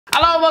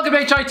Hello, welcome to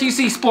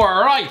HITC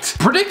Sport. Right,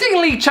 predicting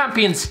league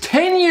champions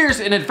 10 years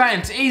in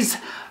advance is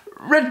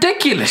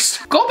ridiculous.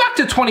 Go back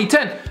to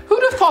 2010.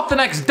 Who'd have thought the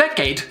next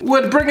decade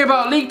would bring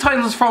about league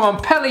titles from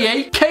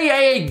Montpellier,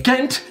 KAA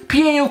Ghent,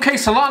 PAOK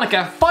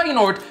Salonika,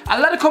 Feyenoord,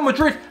 Atletico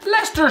Madrid,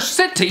 Leicester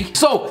City?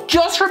 So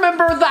just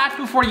remember that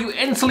before you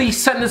instantly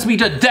sentence me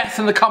to death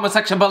in the comment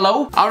section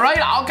below. Alright,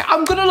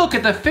 I'm gonna look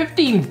at the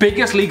 15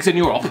 biggest leagues in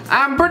Europe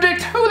and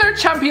predict who their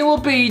champion will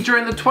be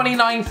during the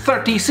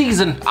 29-30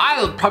 season.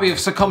 I'll probably have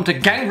succumbed to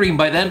gangrene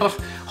by then, but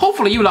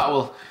hopefully you lot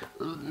will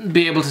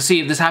be able to see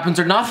if this happens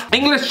or not.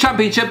 English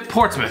Championship,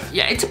 Portsmouth.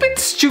 Yeah, it's a bit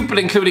stupid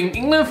including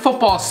England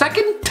football's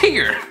second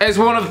tier as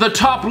one of the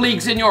top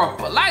leagues in Europe.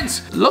 But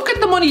lads, look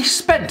at the money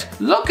spent.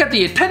 Look at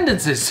the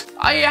attendances.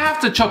 I have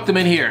to chuck them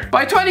in here.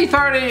 By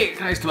 2030,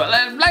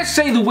 let's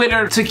say the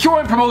winner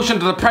securing promotion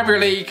to the Premier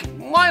League.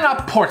 Why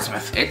not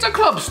Portsmouth? It's a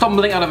club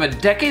stumbling out of a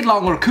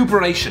decade-long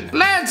recuperation.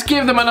 Let's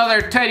give them another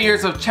 10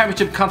 years of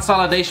championship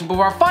consolidation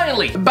before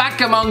finally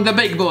back among the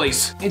big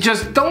boys.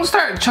 Just don't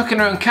start chucking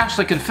around cash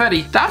like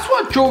confetti. That's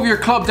what drove your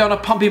club down a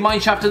Pompey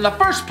mineshaft in the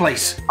first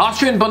place.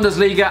 Austrian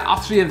Bundesliga,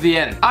 Austria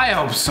Vienna. I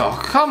hope so.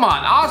 Come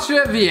on,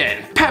 Austria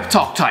Vienna. Pep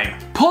talk time.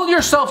 Pull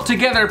yourself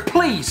together,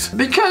 please,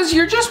 because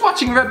you're just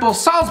watching Red Bull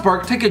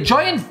Salzburg take a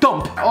giant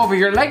dump over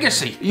your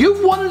legacy.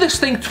 You've won this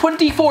thing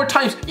 24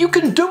 times. You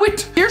can do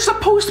it. You're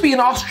supposed to be an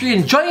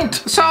Austrian giant.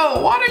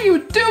 So what are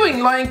you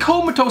doing lying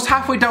comatose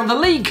halfway down the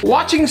league,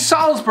 watching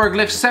Salzburg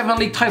lift 7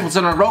 league titles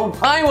in a row?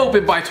 I'm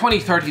hoping by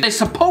 2030, this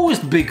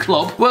supposed big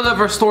club will have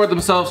restored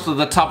themselves to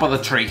the top of the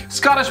tree.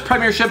 Scottish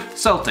Premiership,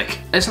 Celtic.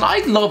 Listen,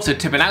 I'd love to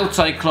tip an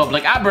outside club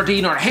like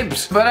Aberdeen or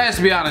Hibs, but let's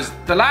be honest,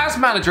 the last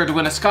manager to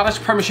win a Scottish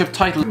Premiership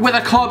title with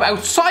a club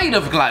outside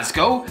of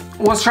Glasgow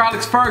was Sir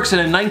Alex Ferguson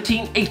in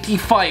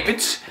 1985.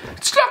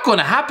 It's not going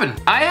to happen.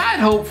 I had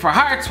hope for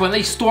Hearts when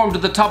they stormed to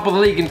the top of the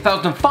league in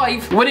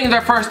 2005, winning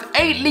their first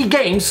 8 league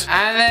games,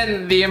 and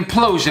then the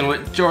implosion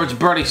with George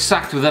Burley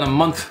sacked within a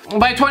month.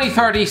 By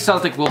 2030,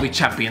 Celtic will be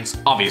champions,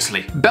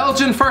 obviously.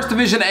 Belgian First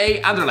Division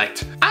A,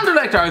 Anderlecht.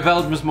 Anderlecht are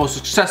Belgium's most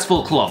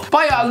successful club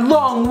by a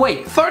long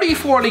way.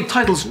 34 league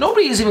titles,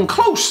 nobody is even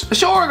close.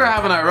 Sure, they're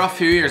having a rough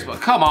few years,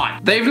 but come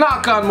on. They've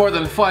not gone more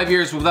than 5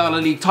 years without a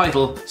league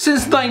title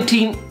since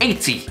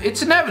 1980.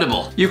 It's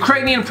inevitable.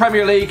 Ukrainian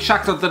Premier League,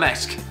 Shakhtar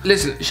Donetsk.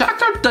 Listen,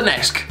 Shakhtar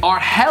Donetsk are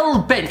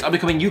hell-bent on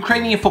becoming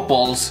Ukrainian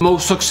football's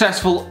most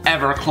successful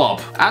ever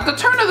club. At the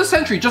turn of the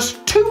century,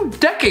 just 2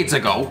 decades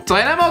ago,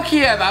 Dynamo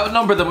Kiev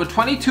outnumbered them with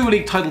 22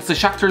 league titles to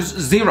Shakhtar's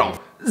 0.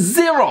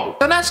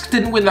 Donetsk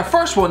didn't win their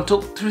first one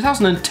till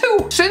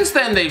 2002. Since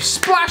then, they've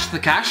splashed the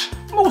cash,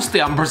 mostly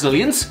on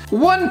Brazilians,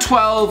 won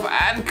 12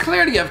 and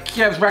clearly have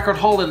Kiev's record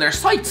haul in their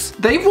sights.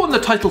 They've won the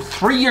title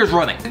 3 years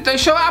running. They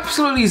show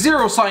absolutely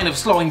zero sign of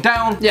slowing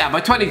down. Yeah,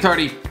 by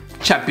 2030,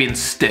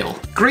 champions still.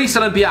 Greece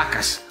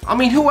Olympiacos. I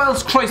mean, who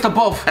else Christ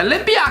above?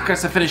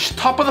 Olympiacos have finished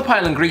top of the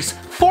pile in Greece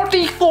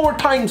 44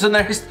 times in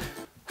their history.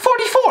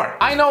 44!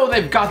 I know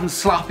they've gotten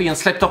sloppy and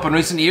slipped up in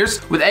recent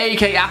years, with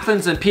AEK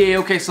Athens and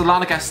PAOK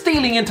Salonika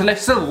stealing into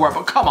left silverware,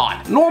 but come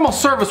on. Normal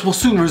service will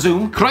soon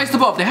resume. Christ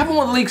above, they haven't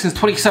won the league since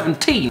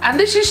 2017, and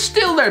this is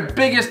still their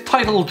biggest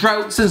title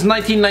drought since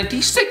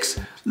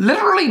 1996.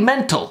 Literally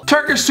mental.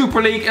 Turkish Super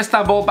League,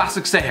 Istanbul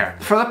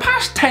Başakşehir. For the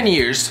past 10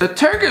 years, the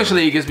Turkish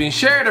league has been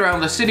shared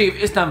around the city of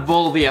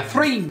Istanbul via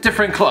 3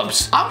 different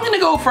clubs. I'm gonna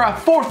go for a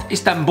 4th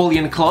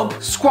Istanbulian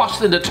club,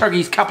 squashed into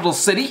Turkey's capital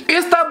city,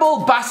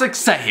 Istanbul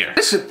Başakşehir.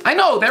 Listen, I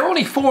know they're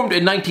only formed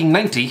in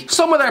 1990.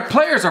 Some of their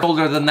players are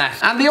older than that,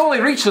 and they only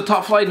reached the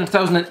top flight in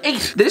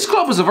 2008. This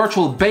club is a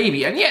virtual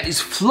baby, and yet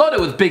is flooded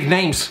with big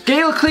names.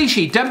 Gael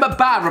Clichy, Demba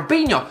Ba,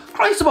 Robinho.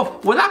 Christ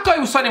above, when that guy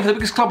was signing for the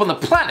biggest club on the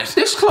planet,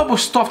 this club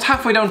was stuffed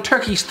halfway down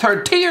Turkey's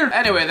 3rd tier.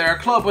 Anyway, they're a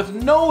club with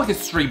no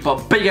history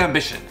but big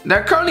ambition.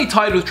 They're currently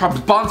tied with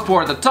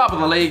Trabzonspor at the top of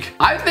the league.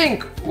 I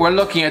think we're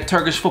looking at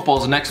Turkish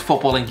football's next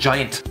footballing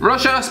giant.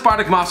 Russia,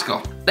 Spartak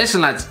Moscow.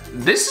 Listen lads,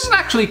 this is an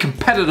actually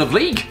competitive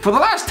league. For the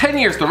last 10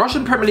 years, the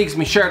Russian Premier League has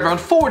been shared around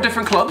 4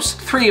 different clubs,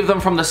 3 of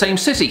them from the same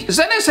city.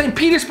 Zenit St.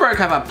 Petersburg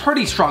have a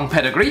pretty strong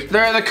pedigree.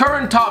 They're the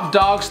current top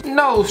dogs,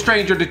 no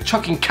stranger to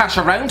chucking cash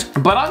around,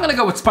 but I'm gonna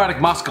go with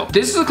Spartak Moscow.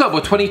 This is a club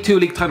with 22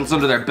 league titles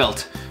under their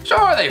belt.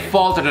 Sure, they've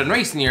faltered in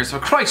recent years, for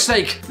Christ's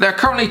sake. They're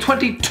currently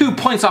 22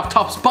 points off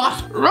top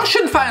spot.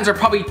 Russian fans are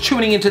probably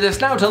tuning into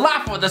this now to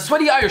laugh at the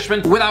sweaty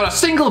Irishman without a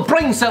single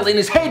brain cell in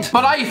his head.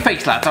 But I have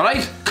faith, lads,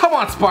 alright? Come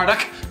on,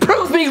 Spartak.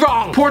 Prove me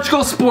wrong!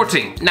 Portugal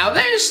Sporting. Now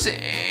this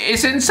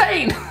is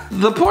insane.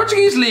 The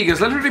Portuguese league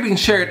has literally been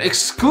shared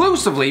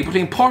exclusively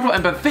between Porto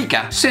and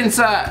Benfica since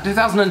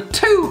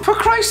 2002. For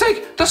Christ's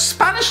sake, the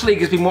Spanish league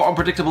has been more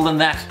unpredictable than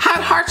that.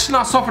 Had Hearts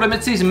not suffered a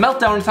mid-season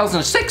meltdown in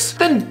 2006,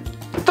 then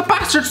the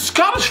bastard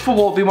Scottish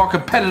football would be more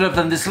competitive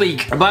than this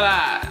league.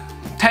 But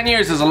 10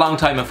 years is a long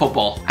time in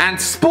football. And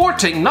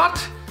Sporting, not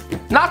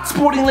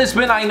Sporting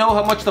Lisbon, I know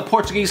how much the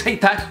Portuguese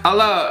hate that.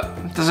 Although,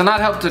 does it not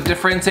help to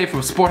differentiate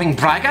from Sporting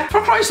Braga?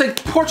 For Christ's sake,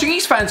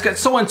 Portuguese fans get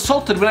so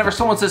insulted whenever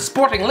someone says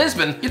Sporting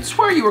Lisbon. You'd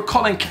swear you were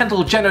calling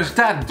Kendall Jenner's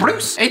dad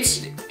Bruce.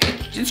 It's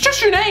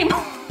just your name.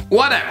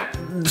 Whatever.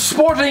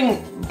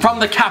 Sporting from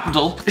the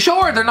capital.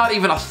 Sure, they're not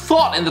even a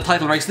thought in the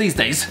title race these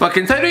days, but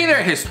considering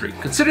their history,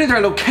 considering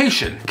their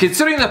location,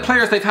 considering the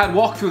players they've had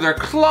walk through their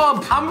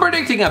club, I'm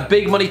predicting a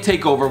big money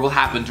takeover will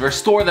happen to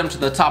restore them to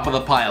the top of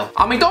the pile.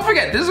 I mean, don't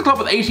forget, this is a club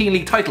with 18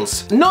 league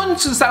titles. None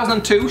since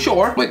 2002,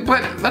 sure, but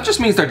that just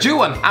means they're due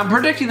one. I'm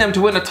predicting them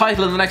to win a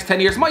title in the next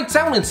 10 years might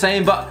sound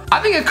insane, but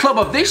I think a club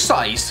of this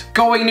size,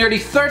 going nearly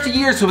 30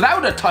 years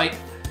without a title,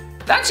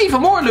 that's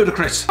even more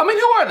ludicrous. I mean,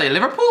 who are they?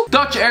 Liverpool?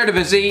 Dutch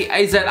Eredivisie,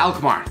 AZ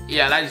Alkmaar.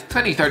 Yeah,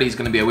 2030 is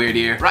going to be a weird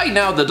year. Right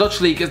now, the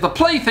Dutch league is the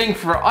plaything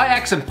for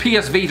Ajax and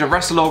PSV to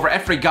wrestle over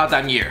every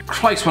goddamn year.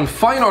 Christ, when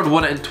Feyenoord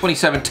won it in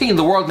 2017,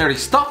 the world nearly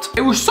stopped.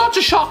 It was such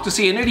a shock to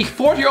see a nearly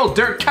 40-year-old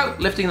Dirk Kuyt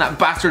lifting that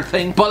bastard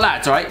thing. But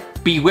lads,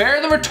 alright,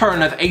 beware the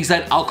return of AZ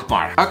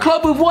Alkmaar, a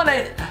club who've won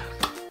it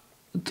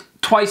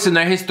twice in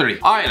their history.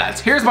 Alright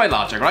lads, here's my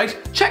logic, right?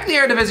 Check the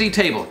Eredivisie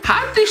table.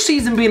 Had this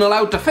season been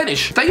allowed to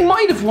finish, they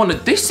might have won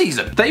it this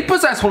season. They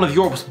possess one of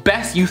Europe's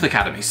best youth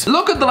academies.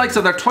 Look at the likes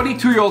of their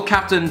 22-year-old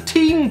captain,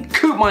 Team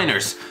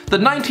Koopmeiners, the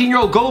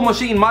 19-year-old goal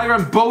machine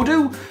Myron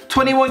Bodu,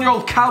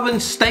 21-year-old Calvin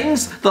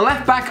Stengs, the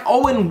left-back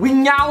Owen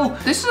Wignal.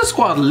 This is a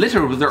squad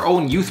littered with their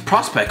own youth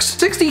prospects.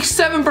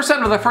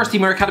 67% of their first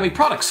team are academy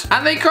products,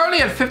 and they currently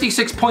have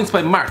 56 points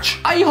by March.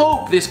 I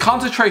hope this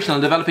concentration on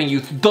developing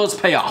youth does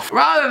pay off.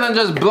 Rather than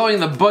just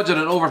blowing the budget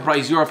on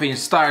overpriced European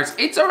stars,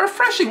 it's a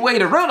refreshing way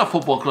to run a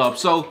football club,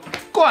 so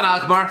go on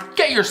Alkmaar,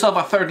 get yourself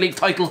a third league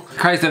title.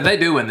 Christ, if they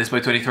do win this by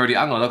 2030,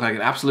 I'm gonna look like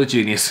an absolute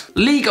genius.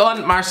 Ligue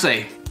 1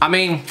 Marseille. I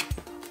mean,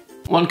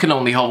 one can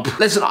only hope.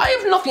 Listen, I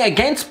have nothing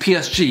against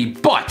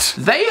PSG, but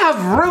they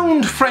have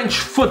ruined French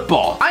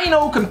football. I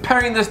know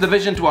comparing this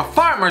division to a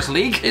farmers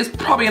league is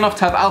probably enough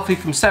to have Alfie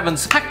from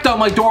Sevens hack down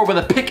my door with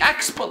a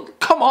pickaxe, but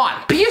come on.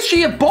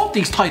 PSG have bought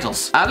these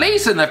titles, at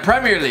least in the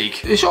Premier League.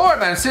 Sure,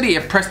 Man City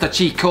have pressed the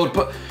cheat code,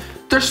 but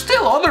there's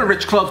still other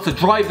rich clubs to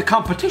drive the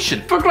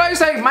competition. For Christ's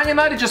sake, Man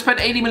United just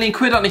spent 80 million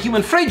quid on a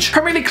human fridge.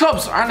 Premier League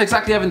clubs aren't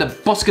exactly having to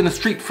busk in the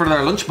street for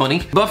their lunch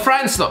money. But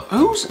France though,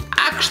 who's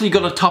actually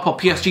gonna top up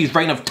PSG's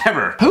reign of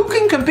terror? Who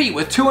can compete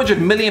with £200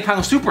 million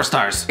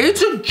superstars?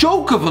 It's a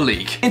joke of a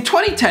league. In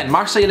 2010,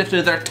 Marseille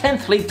lifted their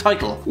 10th league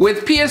title,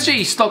 with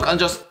PSG stuck on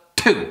just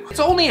 2. It's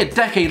only a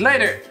decade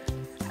later,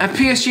 and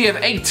PSG have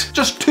 8,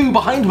 just 2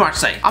 behind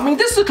Marseille. I mean,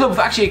 this is a club with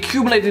actually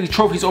accumulated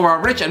trophies over a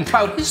rich and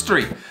proud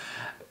history.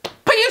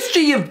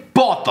 PSG have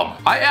bought them.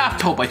 I have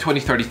to hope by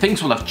 2030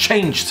 things will have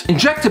changed.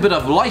 Inject a bit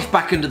of life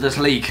back into this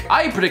league.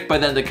 I predict by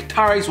then the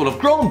Qataris will have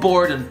grown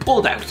bored and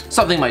pulled out.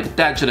 Something my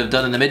dad should have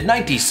done in the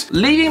mid-90s.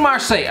 Leaving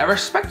Marseille, a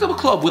respectable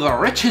club with a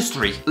rich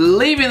history.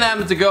 Leaving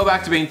them to go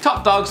back to being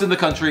top dogs in the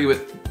country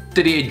with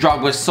Didier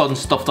Drogba's son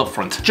stuffed up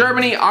front.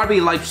 Germany,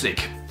 RB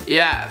Leipzig.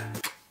 Yeah.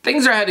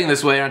 Things are heading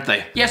this way, aren't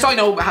they? Yes, I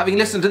know, having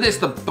listened to this,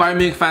 the Bayern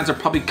Munich fans are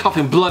probably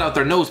coughing blood out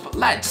their nose, but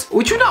lads,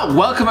 would you not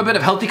welcome a bit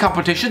of healthy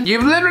competition?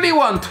 You've literally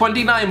won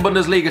 29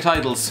 Bundesliga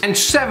titles, and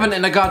 7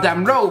 in a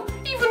goddamn row.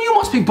 Even you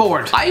must be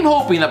bored. I'm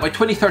hoping that by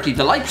 2030,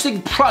 the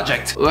Leipzig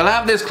project will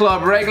have this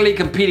club regularly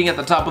competing at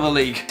the top of the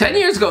league. 10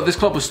 years ago, this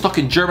club was stuck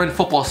in German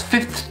football's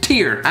 5th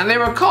tier, and they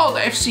were called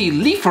FC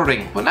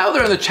Liefering, but now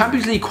they're in the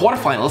Champions League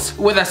quarterfinals,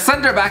 with a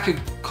centre-back who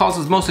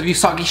causes most of you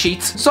soggy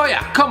sheets. So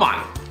yeah, come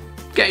on.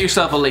 Get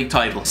yourself a league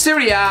title.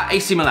 Serie A,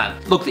 AC Milan.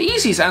 Look, the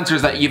easiest answer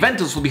is that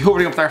Juventus will be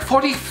hovering up their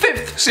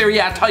 45th Serie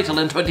A title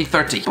in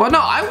 2030. But no,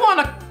 I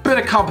want a bit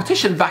of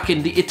competition back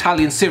in the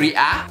Italian Serie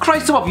A.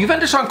 Christ them up,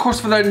 Juventus are on course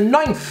for their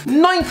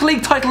 9th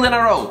league title in a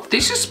row.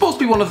 This is supposed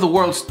to be one of the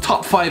world's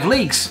top 5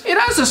 leagues. It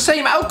has the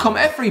same outcome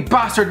every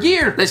bastard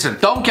year. Listen,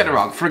 don't get it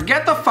wrong.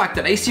 Forget the fact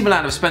that AC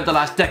Milan have spent the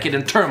last decade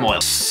in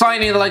turmoil,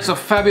 signing the likes of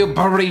Fabio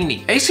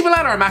Barini. AC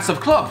Milan are a massive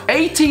club.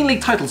 18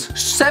 league titles,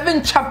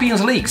 7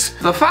 Champions Leagues.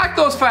 The fact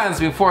those fans have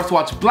been forced to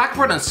watch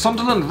Blackburn and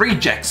Sunderland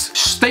rejects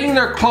stain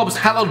their club's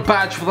hallowed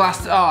badge for the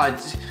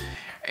last...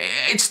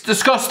 it's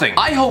disgusting.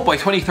 I hope by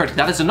 2030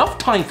 that is enough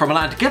time for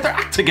Milan to get their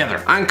act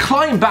together and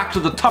climb back to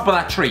the top of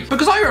that tree.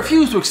 Because I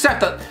refuse to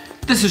accept that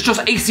this is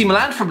just AC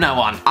Milan from now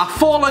on. A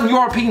fallen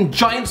European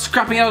giant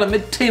scrapping out of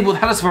mid-table with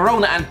Hellas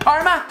Verona and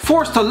Parma,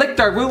 forced to lick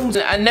their wounds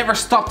and never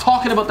stop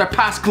talking about their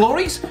past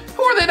glories.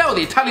 Who are they now,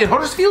 the Italian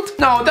Huddersfield?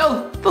 No,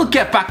 they'll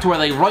get back to where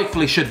they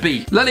rightfully should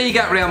be. La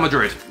Liga, Real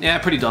Madrid. Yeah,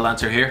 pretty dull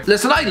answer here.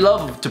 Listen, I'd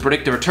love to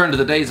predict the return to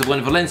the days of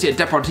when Valencia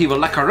Deportivo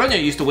La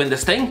Coruña used to win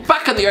this thing,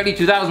 back in the early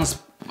 2000s.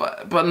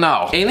 But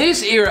no. In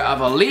this era of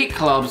elite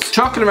clubs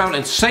chucking around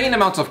insane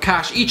amounts of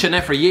cash each and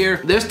every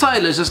year, this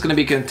title is just going to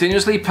be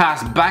continuously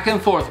passed back and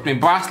forth between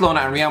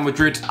Barcelona and Real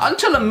Madrid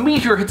until a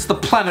meteor hits the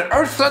planet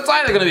Earth. So it's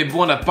either going to be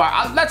one of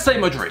let's say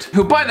Madrid,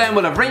 who by then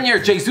will have Rainier,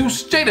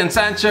 Jesus, Jadon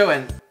Sancho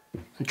and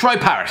Troy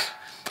Parrott.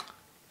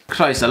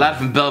 Christ, a lad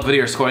from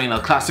Belvedere scoring in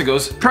El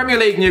Clasicos. Premier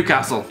League,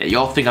 Newcastle. Yeah, you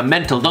all think I'm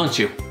mental, don't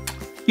you?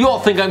 You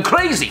all think I'm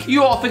crazy.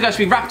 You all think I should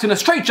be wrapped in a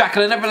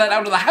straitjacket and never let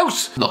out of the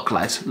house. Look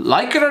lads,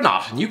 like it or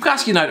not,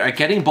 Newcastle United are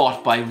getting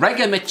bought by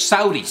Regamich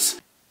Saudis.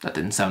 That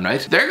didn't sound right.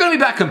 They're going to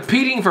be back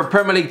competing for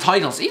Premier League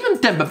titles. Even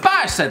Demba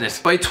Ba said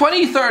it. By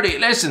 2030,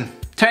 listen,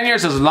 10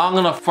 years is long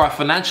enough for a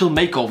financial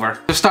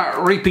makeover to start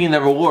reaping the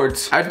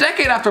rewards. A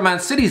decade after Man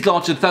City's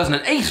launch in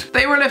 2008,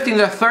 they were lifting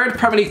their third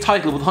Premier League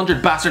title with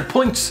 100 bastard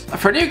points.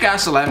 For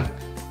Newcastle, I'm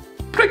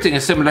predicting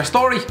a similar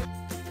story.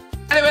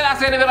 Anyway, that's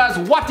the end of it,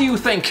 lads. What do you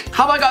think?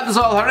 Have I got this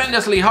all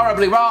horrendously,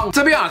 horribly wrong?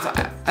 To be honest,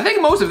 I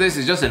think most of this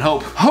is just in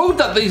hope. Hope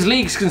that these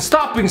leagues can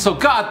stop being so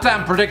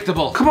goddamn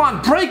predictable. Come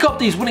on, break up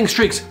these winning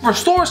streaks.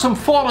 Restore some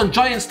fallen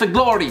giants to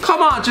glory.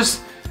 Come on,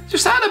 just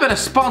add a bit of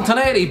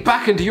spontaneity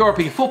back into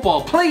European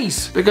football,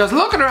 please. Because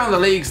looking around the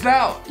leagues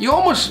now, you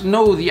almost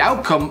know the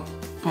outcome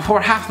before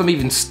half of them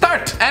even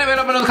start. Anyway,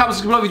 let me know in the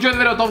comments below if you enjoyed the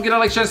video. Don't forget to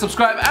like, share,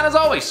 subscribe, and as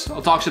always,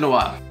 I'll talk to you in a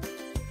while.